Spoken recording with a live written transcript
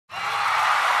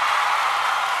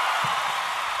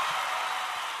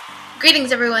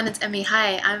Greetings everyone, it's Emmy.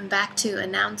 Hi, I'm back to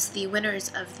announce the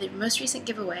winners of the most recent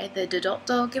giveaway, the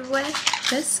Dodotto giveaway,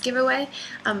 this giveaway.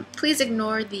 Please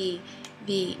ignore the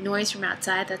noise from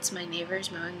outside. That's my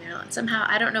neighbors mowing their lawn. Somehow,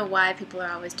 I don't know why people are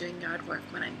always doing yard work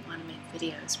when I want to make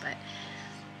videos, but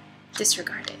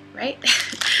disregard it, right?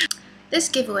 This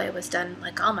giveaway was done,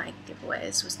 like all my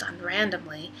giveaways, was done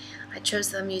randomly. I chose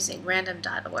them using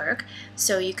random.org,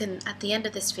 so you can, at the end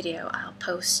of this video, I'll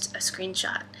post a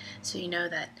screenshot so you know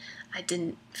that I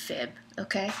didn't fib,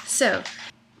 okay? So,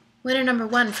 winner number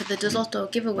 1 for the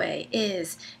Dodotto giveaway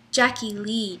is Jackie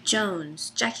Lee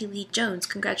Jones. Jackie Lee Jones,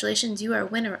 congratulations, you are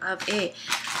winner of a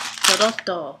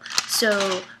Dodotto.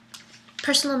 So,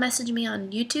 personal message me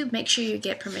on YouTube. Make sure you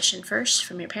get permission first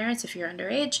from your parents if you're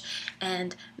underage,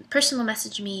 and personal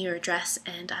message me your address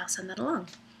and I'll send that along.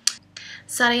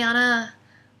 Sariana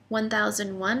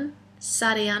 1001,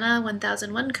 Sariana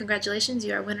 1001, congratulations,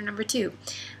 you are winner number 2.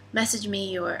 Message me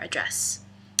your address.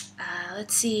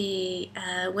 Let's see,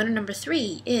 winner number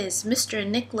 3 is Mr.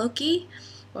 Nick Loki,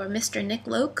 or Mr. Nick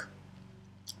Loke.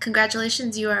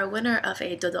 Congratulations, you are a winner of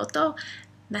a Dodotto.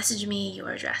 Message me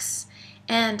your address.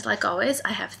 And like always,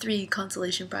 I have 3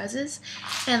 consolation prizes,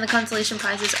 and the consolation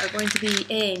prizes are going to be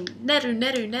a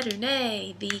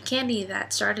Neru, the candy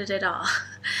that started it all.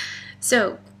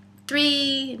 So,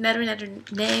 3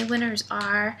 Neru winners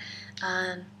are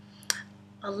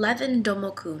 11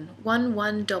 Domokun,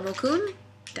 11 Domokun.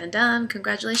 Dun dun,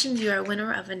 congratulations, you are a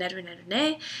winner of a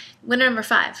Neru. Winner number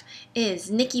 5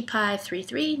 is Nikki Pie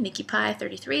 33, Nikki Pie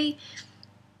 33.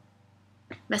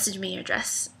 Message me your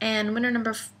address. And winner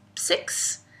number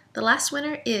 6, the last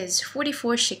winner, is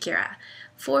 44 Shakira.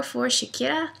 44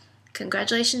 Shakira,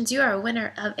 congratulations, you are a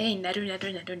winner of a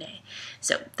Neru.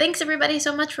 So thanks everybody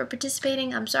so much for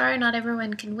participating. I'm sorry not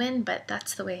everyone can win, but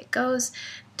that's the way it goes.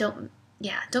 Don't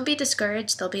be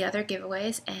discouraged. There'll be other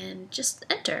giveaways, and just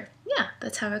enter. Yeah,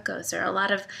 that's how it goes. There are a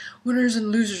lot of winners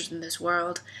and losers in this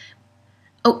world.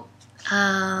 Oh,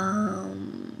 I'll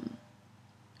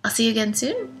see you again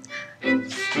soon.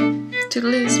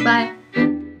 Toodaloos, bye.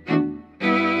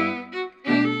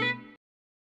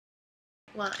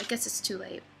 Well, I guess it's too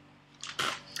late.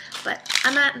 But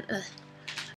I'm at...